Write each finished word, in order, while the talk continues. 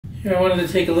Here, I wanted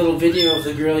to take a little video of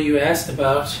the girl you asked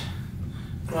about,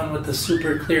 the one with the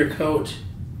super clear coat.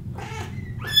 You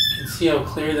can see how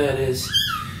clear that is.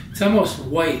 It's almost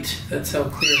white. That's how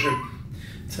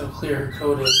clear her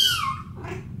coat is.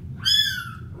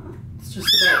 It's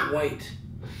just about white.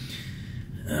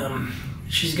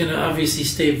 She's going to obviously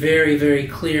stay very, very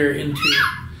clear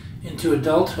into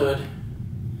adulthood.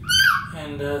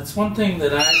 And it's one thing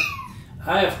that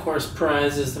I of course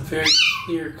prize is the very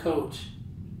clear coat.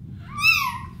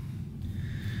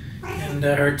 And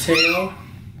her tail,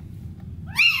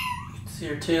 you can see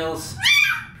her tail's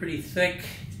pretty thick.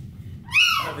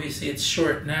 Obviously it's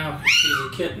short now because she's a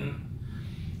kitten.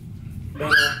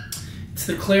 But it's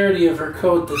the clarity of her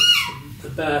coat that's the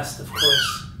best, of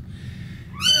course.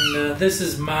 And this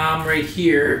is Mom right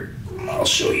here. I'll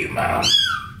show you Mom.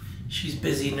 She's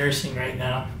busy nursing right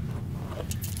now.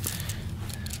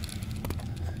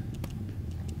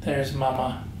 There's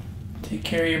Mama. Take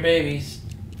care of your babies.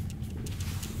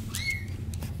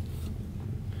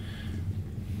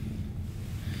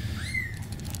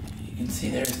 You can see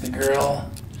there's the girl.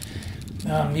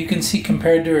 You can see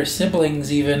compared to her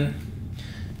siblings even,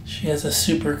 she has a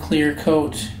super clear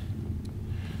coat.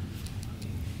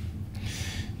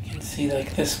 You can see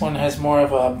like this one has more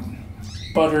of a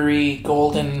buttery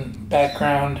golden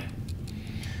background.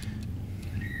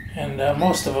 And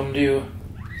most of them do.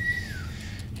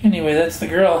 Anyway, that's the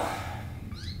girl.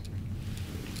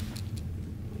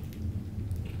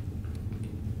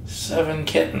 Seven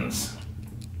kittens.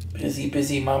 Busy,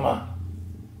 busy mama.